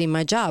of losing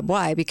my job.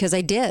 Why? Because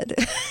I did.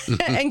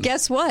 And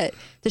guess what?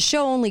 The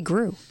show only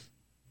grew.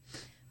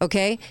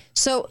 Okay?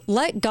 So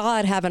let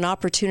God have an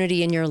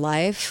opportunity in your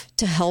life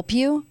to help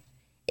you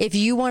if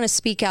you want to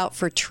speak out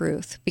for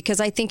truth. Because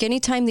I think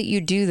anytime that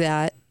you do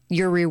that,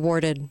 you're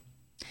rewarded.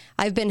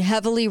 I've been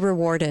heavily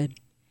rewarded.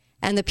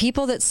 And the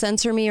people that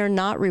censor me are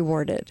not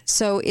rewarded.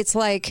 So it's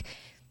like,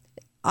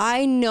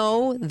 I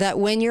know that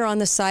when you're on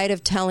the side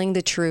of telling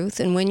the truth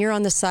and when you're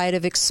on the side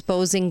of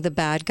exposing the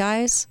bad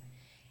guys,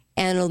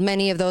 and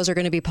many of those are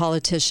going to be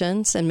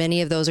politicians and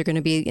many of those are going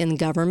to be in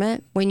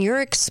government, when you're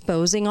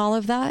exposing all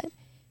of that,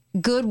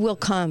 good will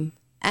come.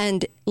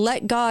 And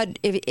let God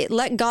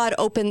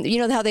open, you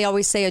know how they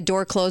always say a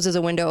door closes,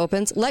 a window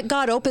opens? Let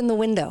God open the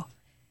window.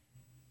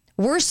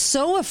 We're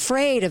so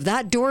afraid of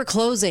that door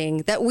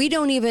closing that we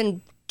don't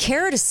even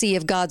care to see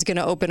if God's going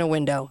to open a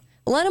window.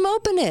 Let him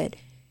open it.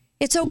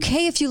 It's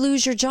okay if you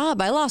lose your job.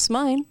 I lost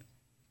mine.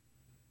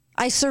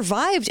 I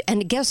survived,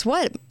 and guess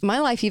what? My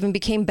life even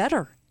became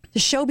better. The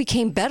show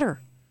became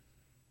better.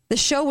 The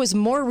show was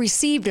more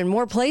received in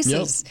more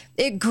places. Yep.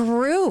 It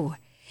grew.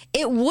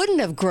 It wouldn't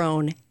have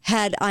grown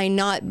had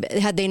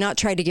they not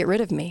tried to get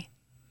rid of me.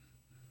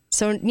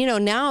 So,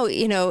 now,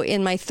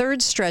 in my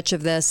third stretch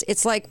of this,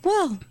 it's like,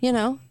 well,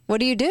 what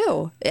do you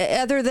do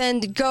other than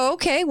go,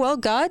 okay, well,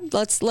 God,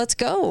 let's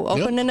go.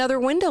 Open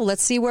another window.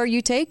 Let's see where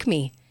you take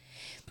me.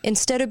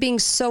 Instead of being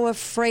so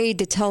afraid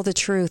to tell the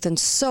truth and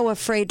so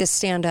afraid to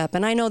stand up.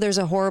 And I know there's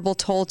a horrible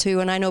toll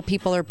too, and I know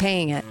people are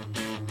paying it.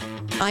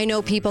 I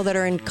know people that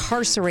are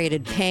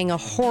incarcerated paying a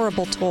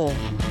horrible toll.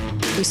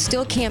 We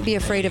still can't be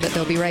afraid of it,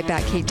 though. Be right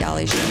back. Kate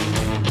Dalley Show.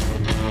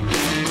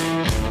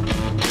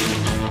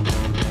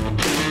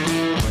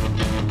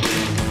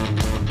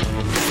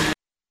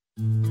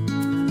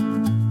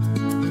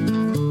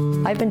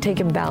 I've been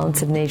taking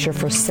Balance of Nature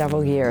for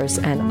several years,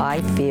 and I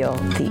feel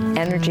the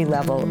energy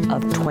level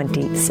of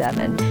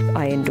 27.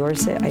 I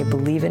endorse it, I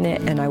believe in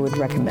it, and I would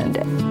recommend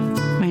it.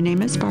 My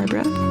name is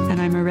Barbara,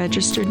 and I'm a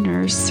registered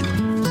nurse,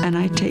 and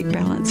I take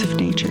Balance of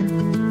Nature.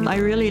 I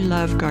really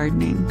love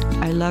gardening.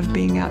 I love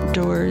being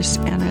outdoors,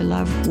 and I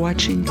love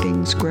watching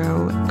things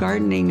grow.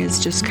 Gardening is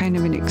just kind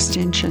of an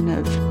extension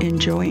of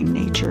enjoying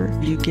nature.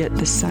 You get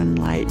the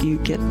sunlight, you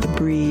get the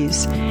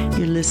breeze,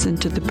 you listen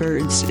to the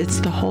birds. It's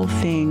the whole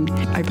thing.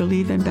 I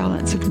believe in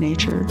Balance of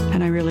Nature,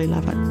 and I really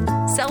love it.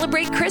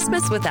 Celebrate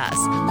Christmas with us.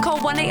 Call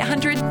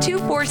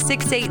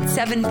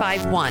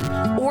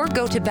 1-800-246-8751 or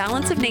go to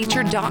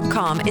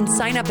balanceofnature.com and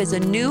sign up as a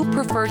new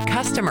preferred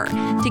customer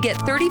to get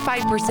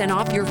 35%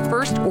 off your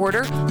first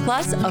order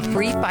plus a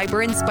free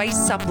fiber and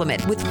spice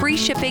supplement with free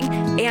shipping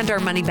and our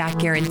money-back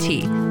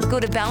guarantee. Go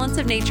to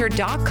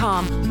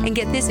balanceofnature.com and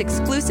get this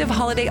exclusive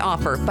holiday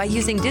offer by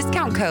using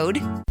discount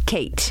code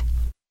KATE.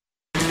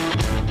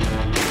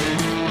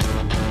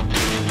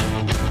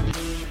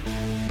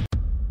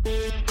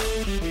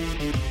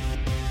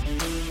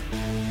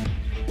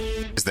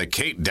 It's the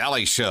Kate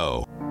Dalley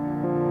Show.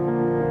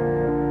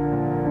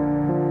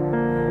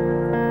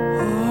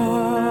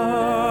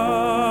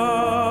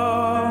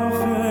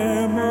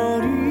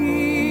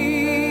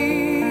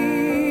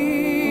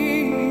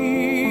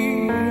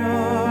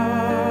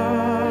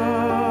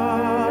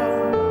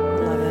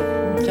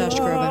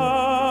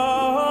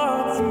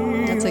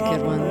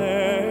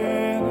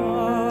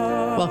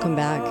 Welcome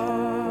back.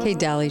 Kate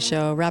Dalley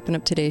Show, wrapping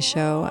up today's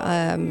show.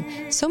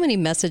 So many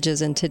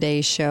messages in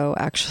today's show,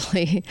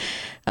 actually.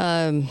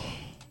 And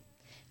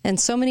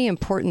so many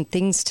important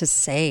things to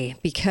say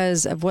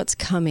because of what's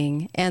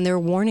coming. And they're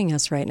warning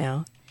us right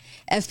now.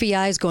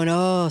 FBI is going,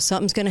 oh,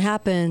 something's going to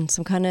happen.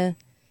 Some kind of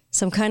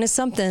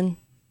something.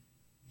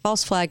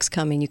 False flag's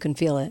coming. You can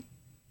feel it.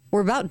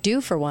 We're about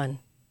due for one.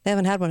 They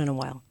haven't had one in a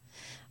while.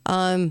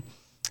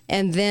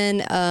 And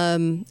then,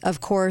 of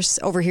course,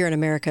 over here in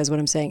America is what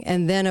I'm saying.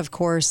 And then, of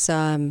course,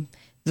 the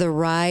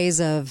rise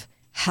of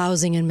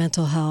housing and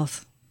mental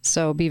health.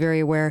 So be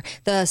very aware.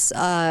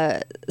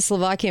 The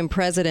Slovakian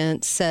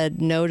president said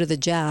no to the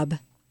jab.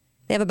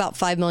 They have about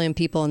 5 million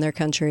people in their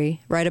country,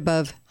 right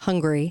above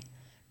Hungary,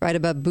 right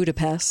above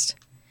Budapest.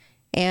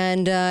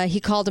 And he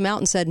called them out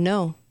and said,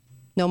 no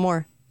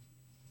more,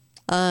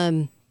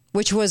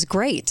 which was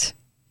great.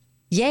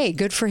 Yay,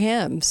 good for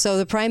him. So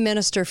the Prime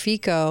Minister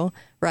Fico,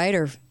 right,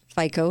 or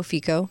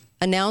Fico,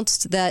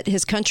 announced that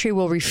his country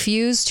will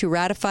refuse to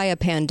ratify a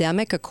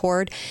pandemic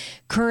accord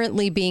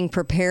currently being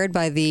prepared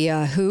by the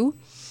WHO.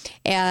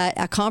 At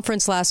a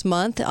conference last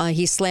month,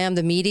 he slammed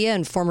the media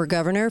and former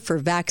governor for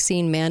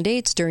vaccine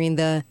mandates during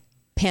the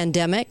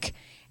pandemic.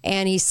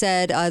 And he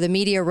said the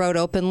media wrote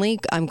openly,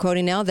 I'm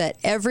quoting now, that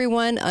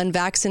everyone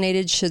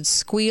unvaccinated should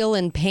squeal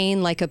in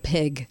pain like a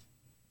pig.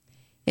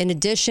 In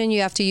addition,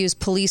 you have to use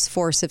police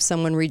force if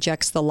someone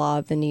rejects the law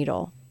of the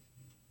needle.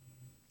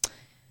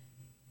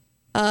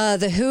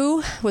 The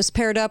WHO was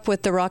paired up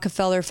with the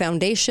Rockefeller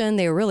Foundation.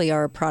 They really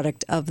are a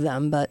product of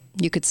them, but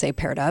you could say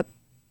paired up.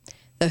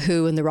 The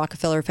WHO and the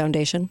Rockefeller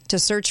Foundation to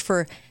search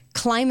for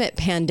climate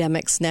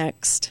pandemics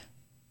next.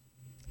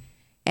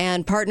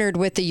 And partnered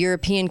with the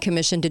European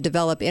Commission to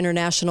develop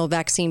international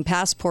vaccine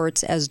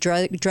passports as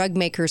drug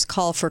makers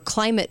call for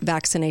climate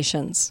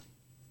vaccinations.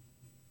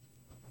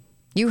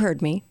 You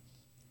heard me.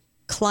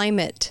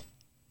 Climate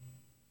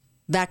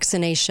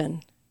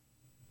vaccination.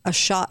 A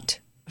shot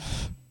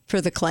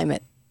for the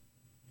climate.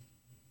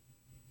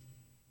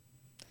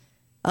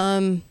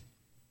 I'm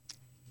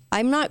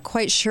not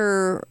quite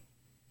sure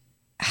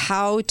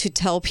how to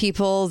tell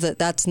people that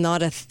that's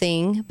not a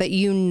thing, but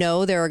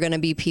there are going to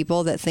be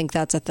people that think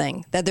that's a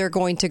thing, that they're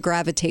going to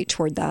gravitate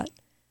toward that.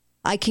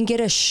 I can get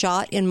a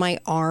shot in my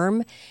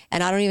arm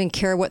and I don't even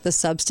care what the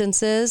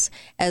substance is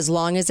as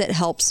long as it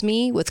helps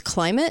me with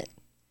climate.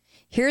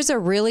 Here's a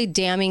really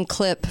damning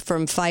clip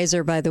from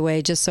Pfizer, by the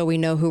way, just so we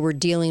know who we're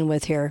dealing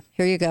with here.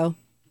 Here you go.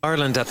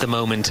 Ireland at the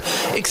moment,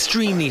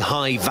 extremely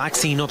high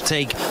vaccine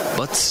uptake,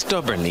 but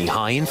stubbornly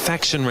high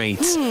infection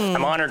rates.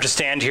 I'm honored to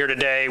stand here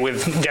today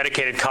with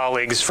dedicated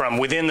colleagues from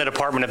within the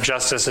Department of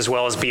Justice as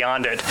well as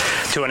beyond it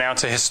to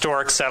announce a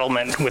historic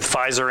settlement with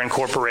Pfizer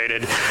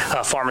Incorporated,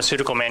 a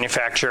pharmaceutical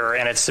manufacturer,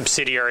 and its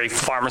subsidiary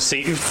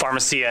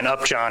Pharmacia and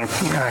Upjohn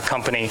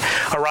Company,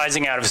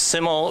 arising out of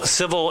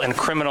civil and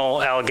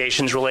criminal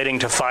allegations relating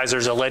to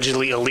Pfizer's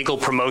allegedly illegal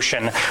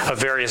promotion of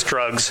various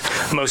drugs,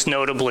 most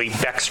notably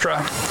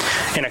Bextra.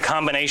 In a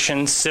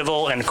combination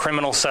civil and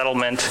criminal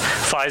settlement,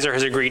 Pfizer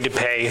has agreed to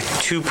pay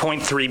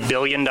 $2.3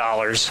 billion,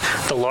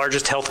 the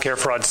largest healthcare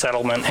fraud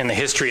settlement in the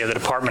history of the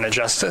Department of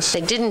Justice. They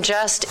didn't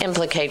just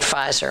implicate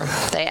Pfizer.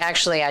 They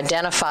actually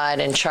identified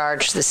and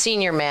charged the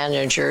senior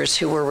managers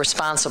who were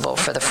responsible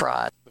for the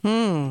fraud.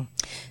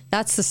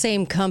 That's the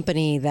same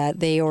company that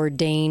they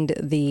ordained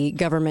the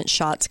government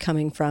shots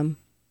coming from.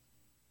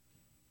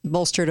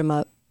 Bolstered them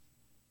up.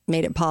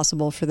 Made it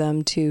possible for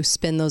them to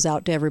spin those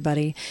out to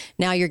everybody.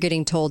 Now you're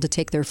getting told to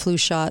take their flu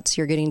shots.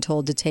 You're getting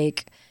told to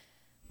take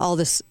all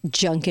this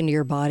junk into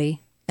your body.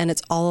 And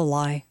it's all a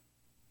lie.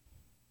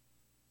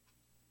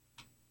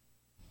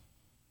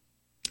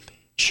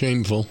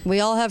 Shameful. We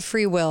all have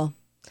free will.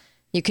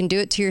 You can do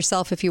it to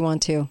yourself if you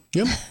want to.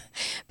 Yep.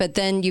 But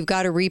then you've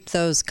got to reap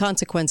those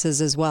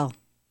consequences as well.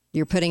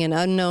 You're putting an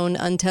unknown,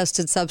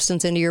 untested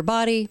substance into your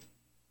body.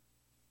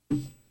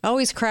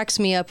 Always cracks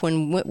me up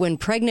when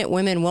pregnant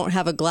women won't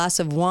have a glass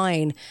of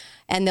wine,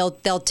 and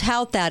they'll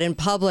tout that in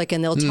public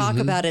and they'll talk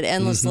about it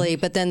endlessly,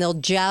 but then they'll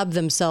jab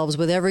themselves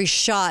with every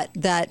shot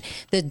that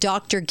the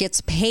doctor gets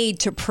paid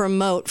to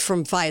promote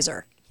from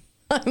Pfizer.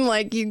 I'm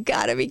like, you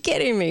got to be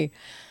kidding me.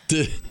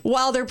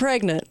 While they're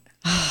pregnant.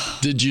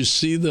 Did you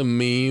see the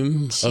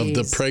meme of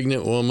the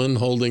pregnant woman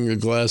holding a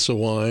glass of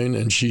wine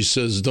and she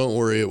says, "Don't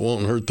worry, it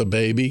won't hurt the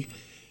baby"?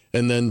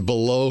 And then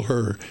below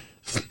her,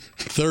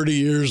 30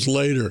 years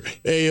later,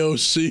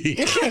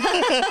 AOC.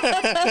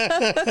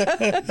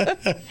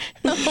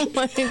 Oh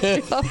my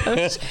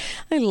gosh.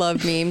 I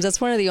love memes. That's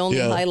one of the only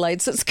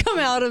highlights that's come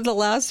out of the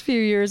last few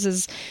years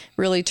is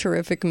really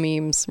terrific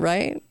memes,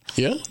 right?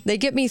 Yeah. They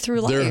get me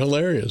through life. They're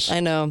hilarious. I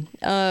know.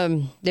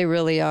 They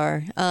really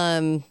are.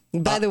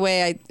 By the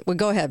way,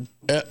 go ahead.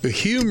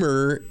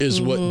 Humor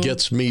is what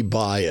gets me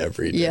by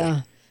every day.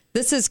 Yeah.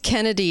 This is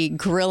Kennedy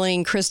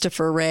grilling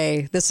Christopher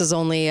Wray. This is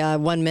only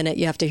 1 minute.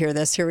 You have to hear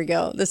this. Here we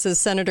go. This is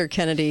Senator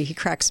Kennedy. He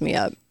cracks me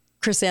up.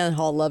 Chris Ann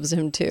Hall loves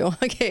him too.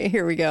 Okay,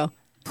 here we go.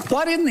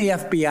 Why didn't the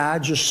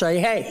FBI just say,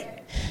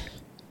 hey,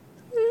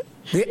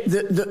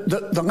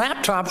 the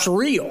laptop's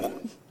real?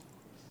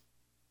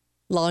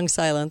 Long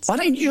silence. Why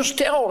didn't you just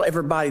tell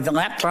everybody the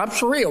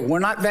laptop's real? We're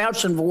not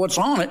vouching for what's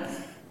on it,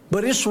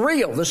 but it's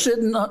real. This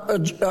isn't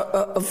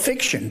a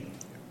fiction.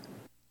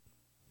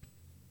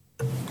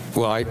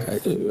 Well,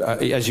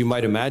 as you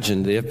might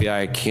imagine, the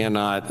FBI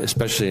cannot,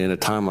 especially in a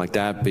time like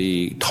that,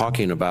 be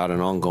talking about an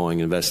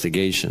ongoing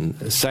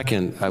investigation.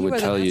 Second, I would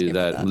tell you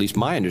that at least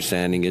my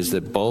understanding is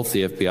that both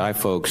the FBI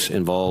folks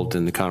involved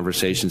in the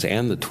conversations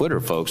and the Twitter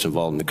folks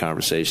involved in the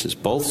conversations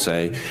both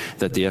say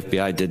that the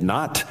FBI did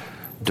not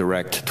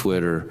direct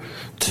Twitter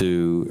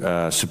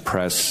to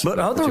suppress. But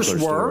others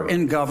were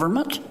in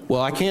government.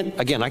 Well, I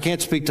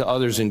can't speak to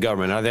others in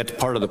government. That's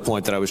part of the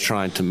point that I was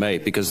trying to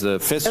make, because the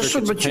Fifth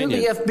Circuit's opinion. But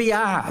you're the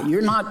FBI.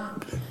 You're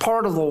not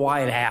part of the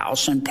White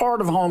House and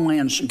part of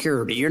Homeland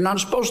Security. You're not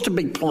supposed to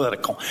be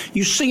political.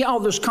 You see all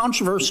this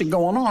controversy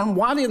going on.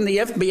 Why didn't the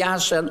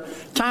FBI say,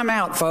 time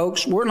out,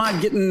 folks, we're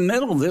not getting in the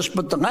middle of this,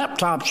 but the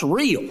laptop's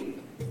real?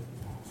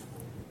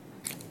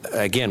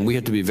 Again, we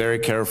have to be very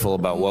careful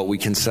about what we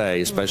can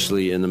say,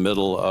 especially in the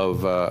middle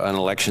of an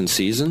election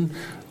season,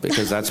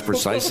 because that's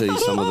precisely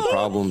some of the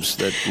problems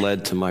that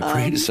led to my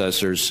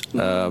predecessors'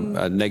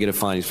 negative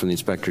findings from the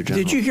Inspector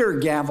General. Did you hear a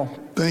gavel?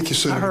 Thank you,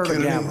 Senator I heard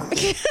Kennedy.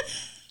 A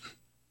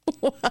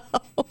gavel.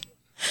 Wow.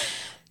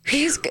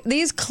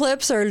 These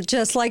clips are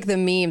just like the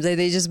memes.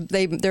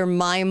 They're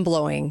mind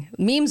blowing.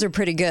 Memes are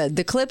pretty good.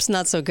 The clips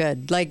not so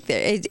good. Like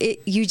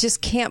you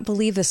just can't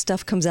believe this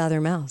stuff comes out of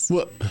their mouths.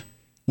 Well,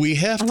 we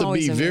have to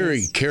be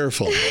very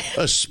careful,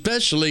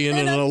 especially in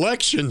an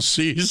election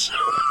season.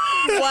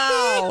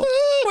 Wow.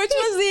 Which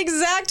was the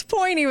exact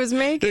point he was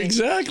making.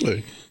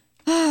 Exactly.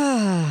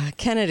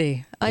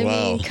 Kennedy. I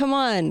mean, come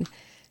on.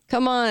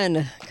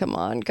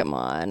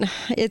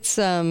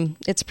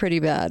 It's pretty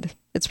bad.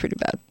 It's pretty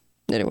bad.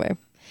 Anyway,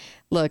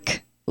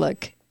 look.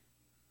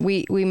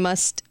 We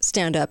must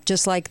stand up,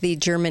 just like the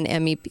German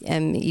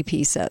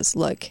MEP says.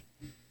 Look.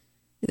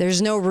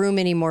 There's no room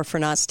anymore for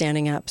not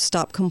standing up.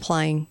 Stop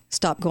complying.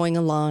 Stop going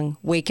along.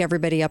 Wake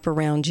everybody up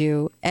around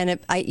you. And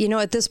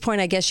at this point,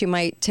 I guess you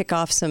might tick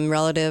off some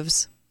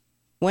relatives.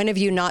 When have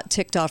you not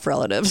ticked off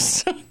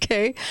relatives?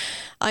 Okay.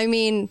 I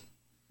mean,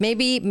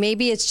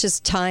 maybe it's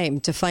just time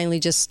to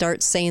finally just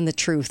start saying the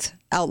truth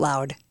out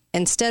loud.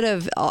 Instead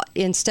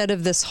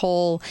of this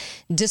whole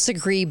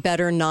disagree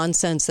better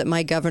nonsense that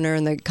my governor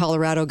and the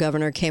Colorado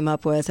governor came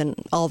up with, and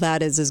all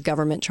that is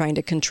government trying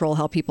to control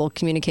how people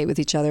communicate with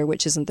each other,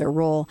 which isn't their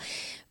role.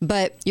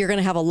 But you're going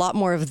to have a lot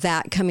more of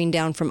that coming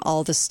down from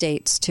all the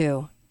states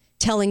too,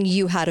 telling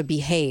you how to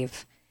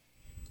behave.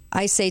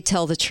 I say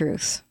tell the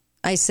truth.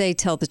 I say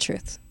tell the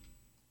truth.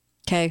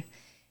 Okay?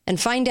 And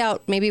find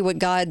out maybe what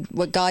God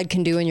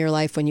can do in your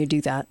life when you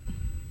do that.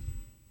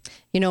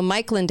 You know,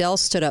 Mike Lindell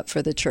stood up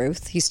for the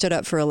truth. He stood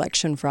up for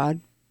election fraud,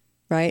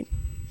 right?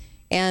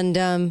 And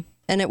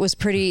it was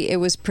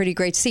pretty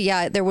great to see.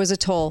 Yeah, there was a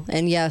toll,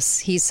 and yes,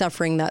 he's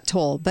suffering that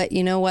toll. But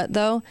you know what,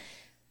 though?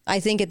 I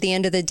think at the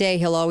end of the day,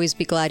 he'll always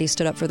be glad he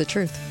stood up for the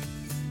truth.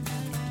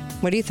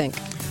 What do you think?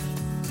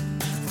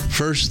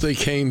 First, they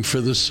came for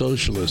the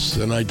socialists,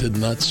 and I did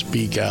not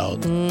speak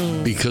out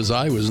because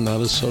I was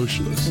not a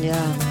socialist. Yeah,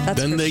 that's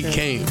Then they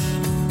came.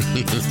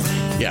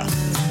 Yeah.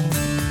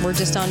 We're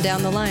just on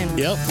down the line.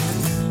 Yep.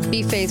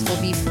 Be faithful,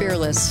 be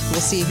fearless.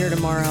 We'll see you here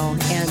tomorrow.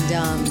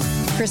 And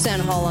Chris Ann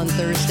Hall on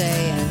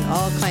Thursday and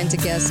all kinds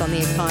of guests on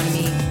the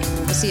economy.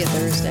 We'll see you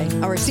Thursday.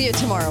 Or see you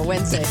tomorrow,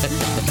 Wednesday.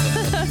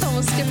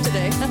 Almost skipped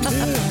today.